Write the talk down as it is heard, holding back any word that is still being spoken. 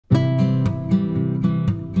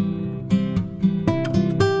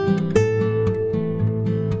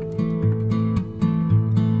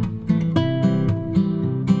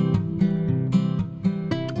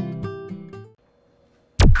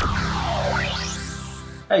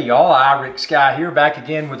Hey y'all, Rick Sky here, back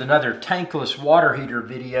again with another tankless water heater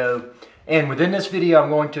video. And within this video, I'm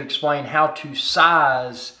going to explain how to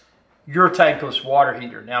size your tankless water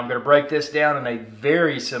heater. Now I'm going to break this down in a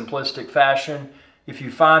very simplistic fashion. If you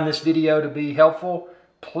find this video to be helpful,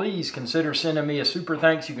 please consider sending me a super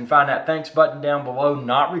thanks. You can find that thanks button down below,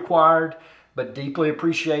 not required, but deeply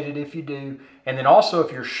appreciated if you do. And then also,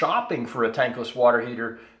 if you're shopping for a tankless water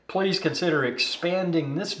heater, please consider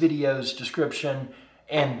expanding this video's description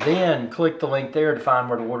and then click the link there to find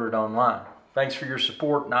where to order it online. Thanks for your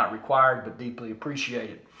support, not required, but deeply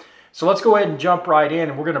appreciated. So let's go ahead and jump right in,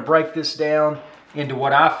 and we're going to break this down into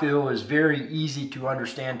what I feel is very easy to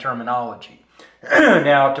understand terminology.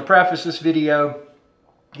 Now, to preface this video,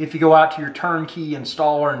 if you go out to your turnkey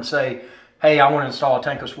installer and say, hey, I want to install a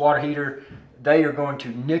tankless water heater, they are going to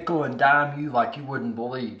nickel and dime you like you wouldn't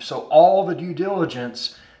believe. So all the due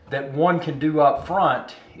diligence that one can do up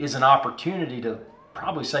front is an opportunity to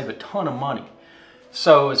probably save a ton of money.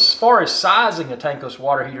 So as far as sizing a tankless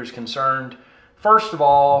water heater is concerned, first of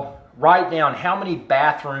all, write down how many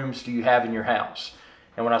bathrooms do you have in your house.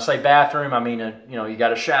 And when I say bathroom, I mean, you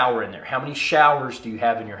got a shower in there. How many showers do you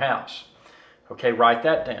have in your house? Okay, write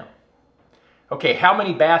that down. Okay, how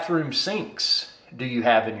many bathroom sinks do you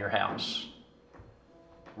have in your house?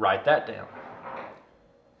 Write that down.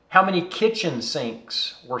 How many kitchen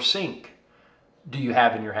sinks or sink do you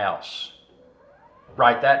have in your house?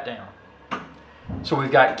 Write that down. So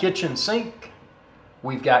we've got kitchen sink,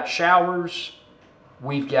 we've got showers,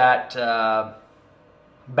 we've got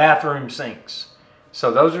bathroom sinks. So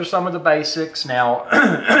those are some of the basics. Now,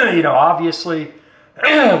 obviously,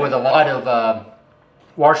 with a lot of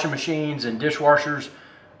washing machines and dishwashers,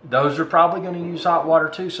 those are probably going to use hot water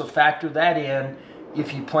too. So factor that in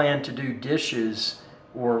if you plan to do dishes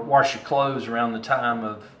or wash your clothes around the time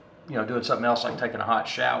of doing something else like taking a hot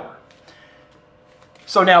shower.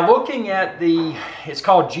 So now looking at it's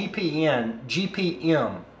called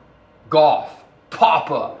GPM, golf,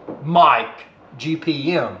 Papa, Mike,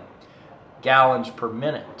 GPM, gallons per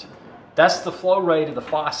minute. That's the flow rate of the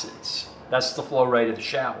faucets. That's the flow rate of the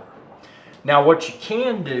shower. Now what you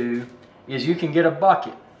can do is you can get a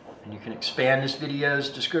bucket, and you can expand this video's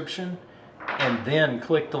description and then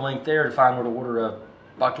click the link there to find where to order a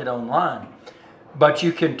bucket online. But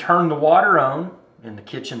you can turn the water on in the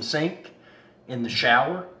kitchen sink, in the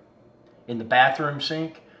shower, in the bathroom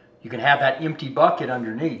sink. You can have that empty bucket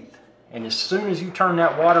underneath. And as soon as you turn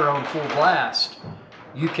that water on full blast,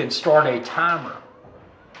 you can start a timer.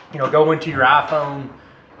 Go into your iPhone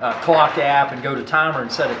clock app and go to timer and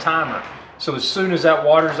set a timer. So as soon as that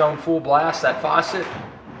water's on full blast, that faucet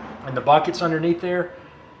and the bucket's underneath there,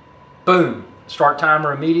 boom, start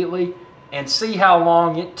timer immediately, and see how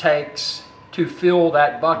long it takes to fill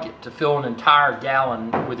that bucket, to fill an entire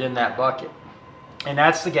gallon within that bucket. And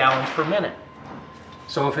that's the gallons per minute.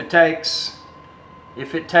 So if it takes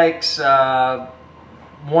 1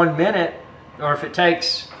 minute, or if it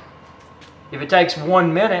takes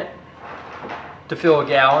 1 minute to fill a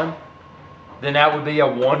gallon, then that would be a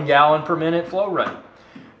 1 gallon per minute flow rate.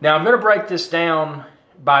 Now I'm going to break this down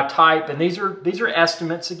by type, and these are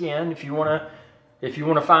estimates again. If you want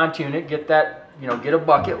to fine tune it, get that, get a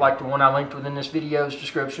bucket like the one I linked within this video's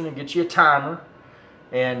description, and get you a timer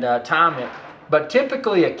and time it. But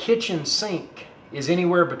typically a kitchen sink is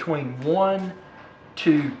anywhere between 1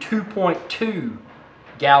 to 2.2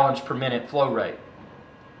 gallons per minute flow rate.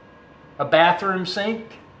 A bathroom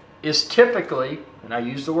sink is typically, and I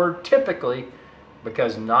use the word typically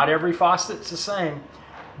because not every faucet's the same,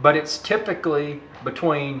 but it's typically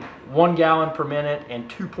between 1 gallon per minute and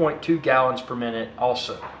 2.2 gallons per minute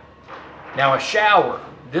also. Now a shower,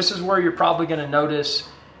 this is where you're probably going to notice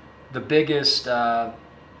the biggest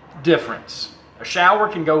difference. A shower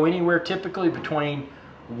can go anywhere typically between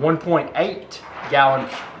 1.8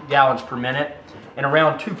 gallons per minute and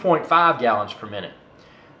around 2.5 gallons per minute.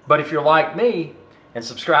 But if you're like me and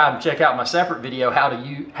subscribe and check out my separate video how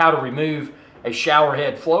to remove a shower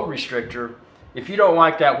head flow restrictor, if you don't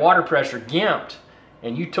like that water pressure gimped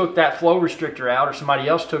and you took that flow restrictor out, or somebody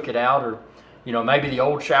else took it out, or maybe the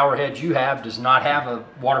old shower head you have does not have a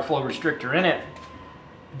water flow restrictor in it,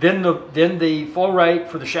 then the flow rate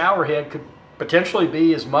for the shower head could potentially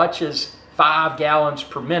be as much as 5 gallons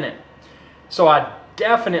per minute. So I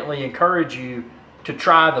definitely encourage you to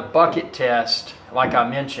try the bucket test like I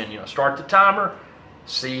mentioned. Start the timer,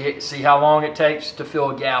 see how long it takes to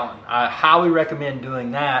fill a gallon. I highly recommend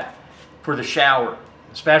doing that for the shower,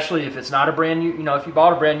 especially if it's not a brand new, if you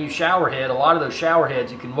bought a brand new shower head. A lot of those shower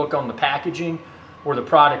heads, you can look on the packaging or the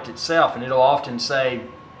product itself, and it'll often say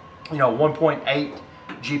 1.8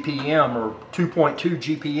 GPM or 2.2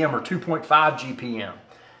 GPM or 2.5 GPM.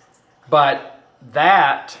 But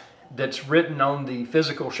that's written on the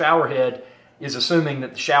physical shower head is assuming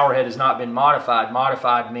that the shower head has not been modified.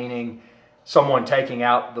 Modified meaning someone taking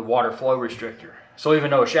out the water flow restrictor. So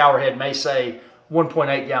even though a shower head may say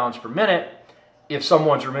 1.8 gallons per minute, if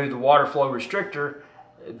someone's removed the water flow restrictor,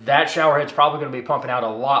 that shower head's probably going to be pumping out a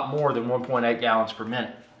lot more than 1.8 gallons per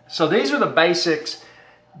minute. So these are the basics.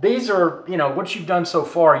 These are, you know, what you've done so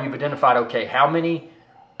far. You've identified, okay, how many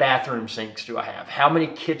bathroom sinks do I have? How many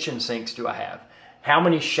kitchen sinks do I have? How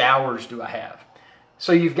many showers do I have?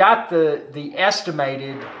 So you've got the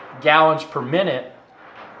estimated gallons per minute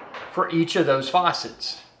for each of those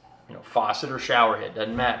faucets. You know, faucet or shower head,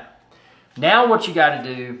 doesn't matter. Now what you got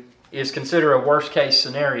to do is consider a worst case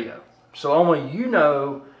scenario. So only you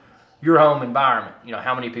know your home environment. You know,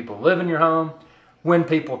 how many people live in your home, when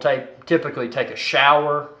people typically take a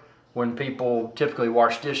shower, when people typically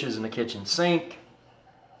wash dishes in the kitchen sink.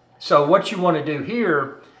 So what you want to do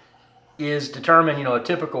here is determine, you know, a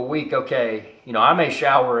typical week. Okay, you know, I may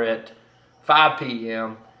shower at 5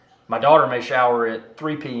 p.m., my daughter may shower at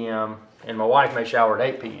 3 p.m., and my wife may shower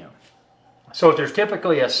at 8 p.m. So if there's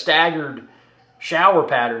typically a staggered shower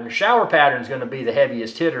pattern, the shower pattern is going to be the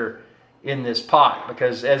heaviest hitter in this pot,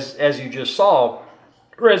 because as you just saw,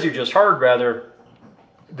 or as you just heard rather,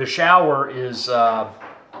 the shower is the,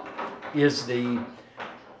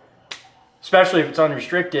 especially if it's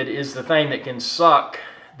unrestricted, is the thing that can suck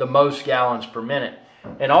the most gallons per minute.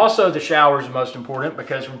 And also the shower is most important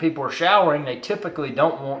because when people are showering, they typically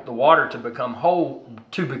don't want the water to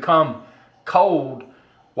become cold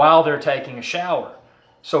while they're taking a shower.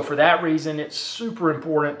 So for that reason, it's super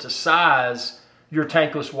important to size your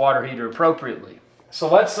tankless water heater appropriately.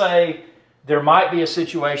 So let's say there might be a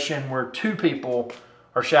situation where 2 people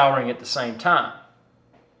are showering at the same time.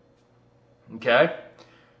 Okay?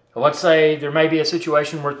 Let's say there may be a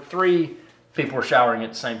situation where 3 people are showering at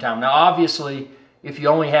the same time. Now obviously, if you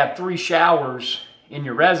only have 3 showers in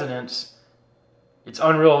your residence, it's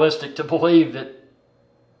unrealistic to believe that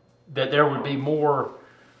there would be more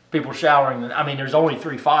people showering than, I mean, there's only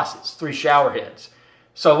 3 faucets, 3 shower heads.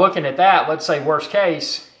 So looking at that, let's say worst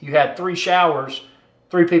case, you had 3 showers,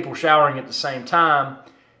 3 people showering at the same time,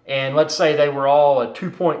 and let's say they were all a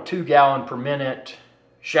 2.2 gallon per minute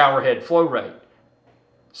shower head flow rate.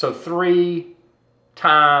 So 3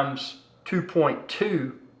 times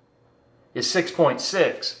 2.2 is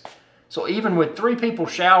 6.6. So even with 3 people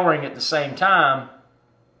showering at the same time,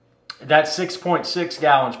 that's 6.6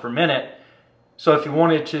 gallons per minute. So if you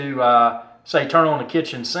wanted to, say, turn on the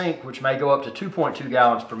kitchen sink, which may go up to 2.2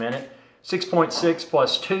 gallons per minute, 6.6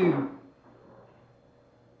 plus 2,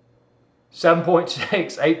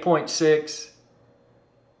 7.6, 8.6,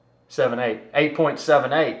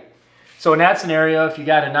 8.78. So in that scenario, if you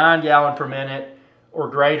got a 9 gallon per minute or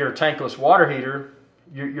greater tankless water heater,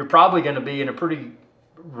 you're probably going to be in a pretty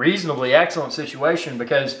reasonably excellent situation,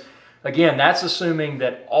 because again, that's assuming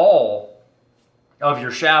that all of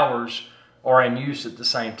your showers are in use at the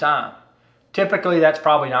same time. Typically, that's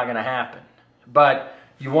probably not going to happen, but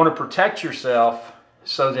you want to protect yourself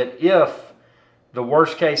so that if the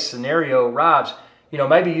worst case scenario arrives, you know,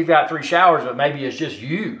 maybe you've got 3 showers, but maybe it's just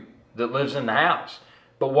you that lives in the house.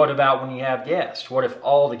 But what about when you have guests? What if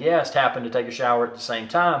all the guests happen to take a shower at the same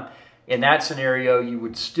time? In that scenario, you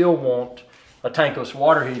would still want a tankless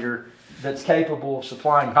water heater that's capable of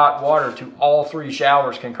supplying hot water to all 3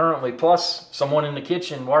 showers concurrently, plus someone in the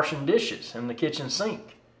kitchen washing dishes in the kitchen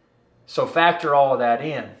sink. So factor all of that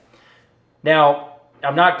in. Now,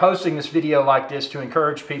 I'm not posting this video like this to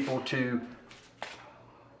encourage people to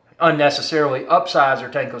unnecessarily upsize their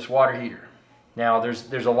tankless water heater. Now,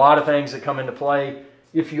 there's a lot of things that come into play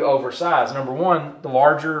if you oversize. Number one, the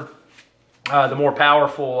larger, the more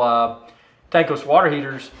powerful tankless water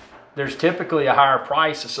heaters, there's typically a higher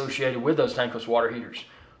price associated with those tankless water heaters.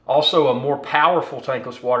 Also, a more powerful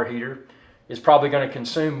tankless water heater is probably going to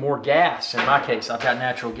consume more gas. In my case, I've got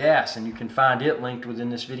natural gas, and you can find it linked within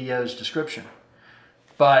this video's description.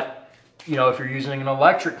 But, you know, if you're using an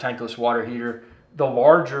electric tankless water heater, the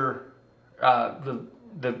larger, the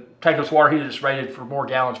tankless water heater that's rated for more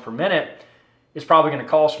gallons per minute is probably going to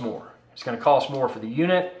cost more. It's going to cost more for the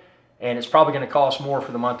unit, and it's probably going to cost more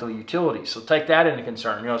for the monthly utilities. So take that into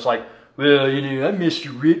concern. You know, it's like, well, you know, I'm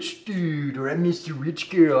Mr. Rich Dude, or I'm Mr. Rich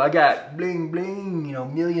Girl. I got bling bling, you know,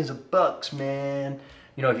 millions of bucks, man.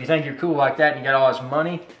 You know, if you think you're cool like that and you got all this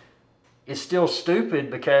money, it's still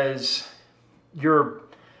stupid, because you're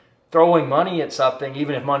throwing money at something,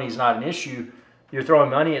 even if money is not an issue, you're throwing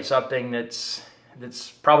money at something that's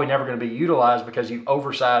probably never going to be utilized because you've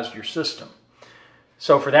oversized your system.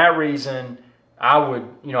 So for that reason, I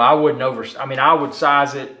would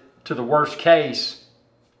size it to the worst case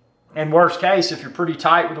And worst case, if you're pretty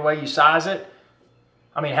tight with the way you size it,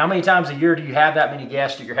 I mean, how many times a year do you have that many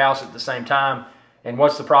guests at your house at the same time? And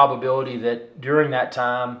what's the probability that during that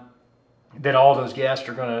time that all those guests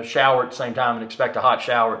are going to shower at the same time and expect a hot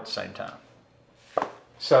shower at the same time?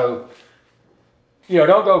 So, you know,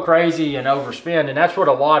 don't go crazy and overspend. And that's what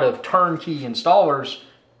a lot of turnkey installers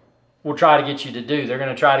will try to get you to do. They're going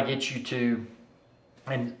to try to get you to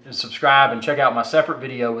and subscribe and check out my separate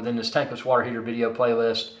video within this tankless water heater video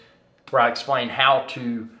playlist where I explain how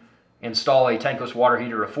to install a tankless water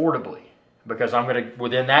heater affordably. Because I'm going to,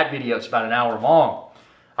 within that video, it's about an hour long,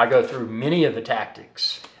 I go through many of the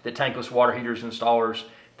tactics that tankless water heater installers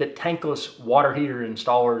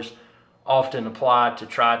often apply to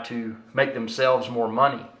try to make themselves more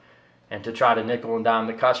money and to try to nickel and dime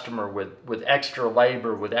the customer with extra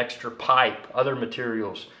labor, with extra pipe, other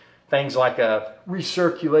materials, things like a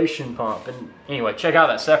recirculation pump. And anyway, check out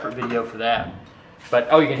that separate video for that. But,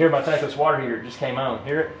 oh, you can hear my tankless water heater. It just came on.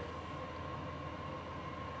 Hear it?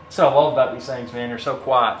 That's what I love about these things, man. They're so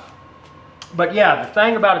quiet. But yeah, the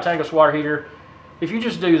thing about a tankless water heater, if you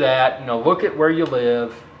just do that, you know, look at where you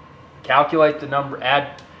live, calculate the number,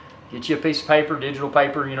 get you a piece of paper, digital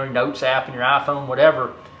paper, you know, your notes app and your iPhone,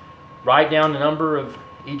 whatever. Write down the number of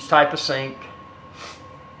each type of sink,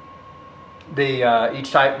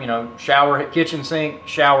 each type, you know, shower, kitchen sink,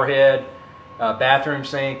 shower head, bathroom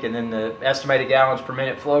sink, and then the estimated gallons per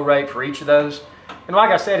minute flow rate for each of those. And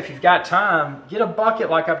like I said, if you've got time, get a bucket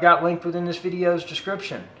like I've got linked within this video's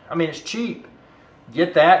description. I mean, it's cheap.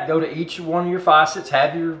 Get that, go to each one of your faucets,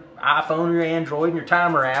 have your iPhone or your Android and your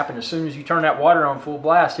timer app, and as soon as you turn that water on full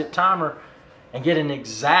blast, hit timer and get an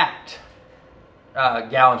exact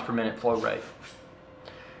gallons per minute flow rate.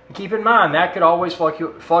 And keep in mind, that could always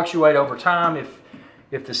fluctuate over time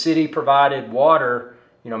if the city provided water,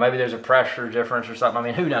 you know, maybe there's a pressure difference or something. I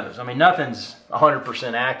mean, who knows? I mean, nothing's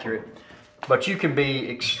 100% accurate, but you can be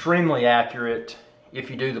extremely accurate if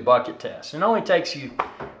you do the bucket test. It only takes you,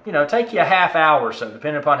 you know, take you a half hour or so,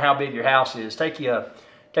 depending upon how big your house is. Take you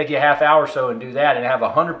a half hour or so and do that and have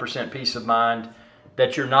 100% peace of mind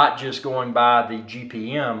that you're not just going by the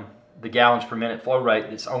GPM, the gallons per minute flow rate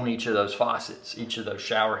that's on each of those faucets, each of those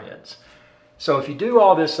shower heads. So if you do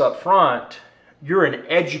all this up front, you're an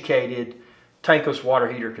educated tankless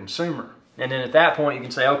water heater consumer. And then at that point you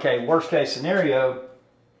can say, okay, worst case scenario,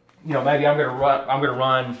 you know, maybe I'm going to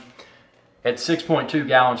run at 6.2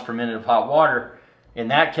 gallons per minute of hot water. In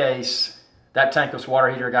that case, that tankless water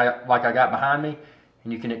heater like I got behind me,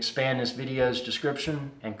 and you can expand this video's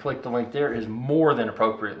description and click the link there, is more than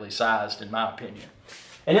appropriately sized in my opinion.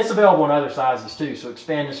 And it's available in other sizes too, so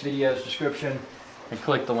expand this video's description and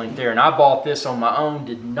click the link there. And I bought this on my own,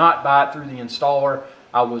 did not buy it through the installer.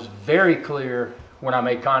 I was very clear when I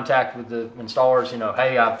made contact with the installers, you know,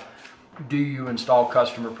 hey, do you install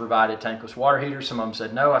customer provided tankless water heaters? Some of them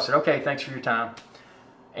said no. I said, okay, thanks for your time.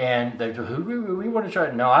 And they said, we want to try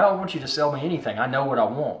it. No, I don't want you to sell me anything. I know what I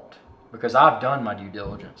want because I've done my due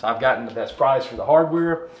diligence. I've gotten the best price for the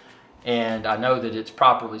hardware, and I know that it's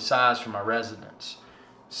properly sized for my residents.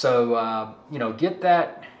 So, you know, get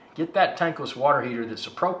that tankless water heater that's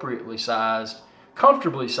appropriately sized,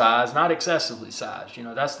 comfortably sized, not excessively sized. You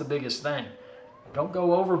know, that's the biggest thing. Don't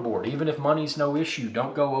go overboard. Even if money's no issue,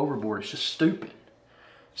 don't go overboard. It's just stupid.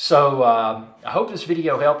 So I hope this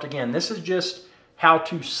video helped. Again, this is just how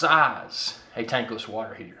to size a tankless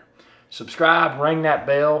water heater. Subscribe, ring that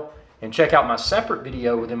bell, and check out my separate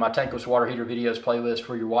video within my tankless water heater videos playlist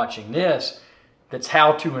where you're watching this. That's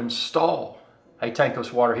how to install a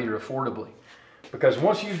tankless water heater affordably. Because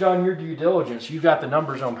once you've done your due diligence, you've got the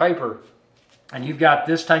numbers on paper, and you've got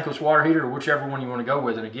this tankless water heater or whichever one you want to go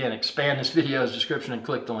with. And again, expand this video's description and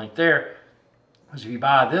click the link there. Because if you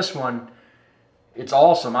buy this one, it's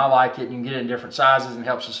awesome. I like it. You can get it in different sizes and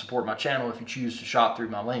helps to support my channel if you choose to shop through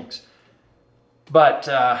my links. But,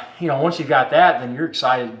 you know, once you've got that, then you're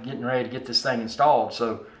excited getting ready to get this thing installed.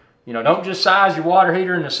 So, you know, don't just size your water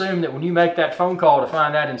heater and assume that when you make that phone call to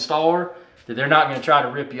find that installer, that they're not going to try to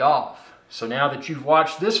rip you off. So now that you've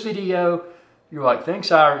watched this video, you're like,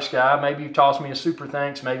 thanks, Irish guy. Maybe you've tossed me a super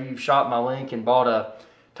thanks. Maybe you've shopped my link and bought a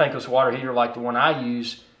tankless water heater like the one I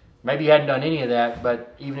use. Maybe you hadn't done any of that,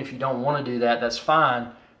 but even if you don't want to do that, that's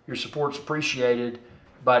fine. Your support's appreciated.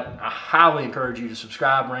 But I highly encourage you to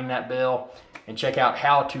subscribe, ring that bell, and check out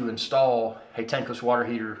how to install a tankless water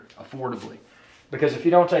heater affordably. Because if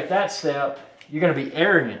you don't take that step, you're going to be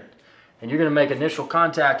arrogant, and you're going to make initial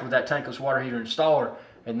contact with that tankless water heater installer,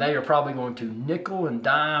 and they are probably going to nickel and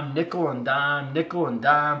dime, nickel and dime, nickel and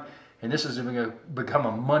dime, and this is going to become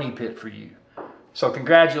a money pit for you. So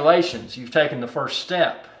congratulations, you've taken the first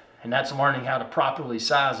step, and that's learning how to properly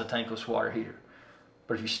size a tankless water heater.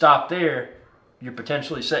 But if you stop there, you're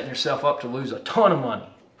potentially setting yourself up to lose a ton of money.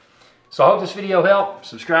 So I hope this video helped.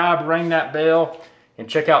 Subscribe, ring that bell, and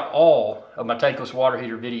check out all of my tankless water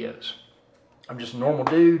heater videos. I'm just a normal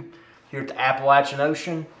dude here at the Appalachian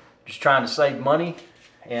Ocean, just trying to save money.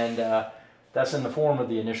 And that's in the form of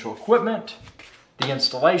the initial equipment, the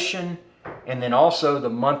installation, and then also the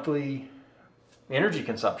monthly energy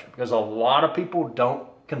consumption. Because a lot of people don't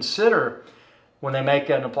consider when they make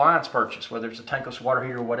an appliance purchase, whether it's a tankless water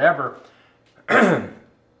heater or whatever,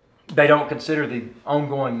 they don't consider the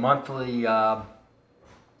ongoing monthly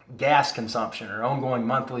gas consumption or ongoing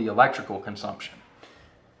monthly electrical consumption.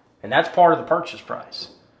 And that's part of the purchase price.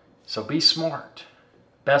 So be smart.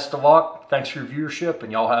 Best of luck. Thanks for your viewership,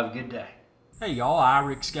 and y'all have a good day. Hey y'all,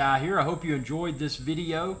 IRIX Guy here. I hope you enjoyed this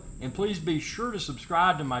video, and please be sure to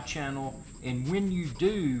subscribe to my channel, and when you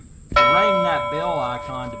do, ring that bell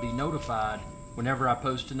icon to be notified whenever I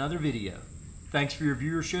post another video. Thanks for your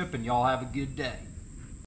viewership, and y'all have a good day.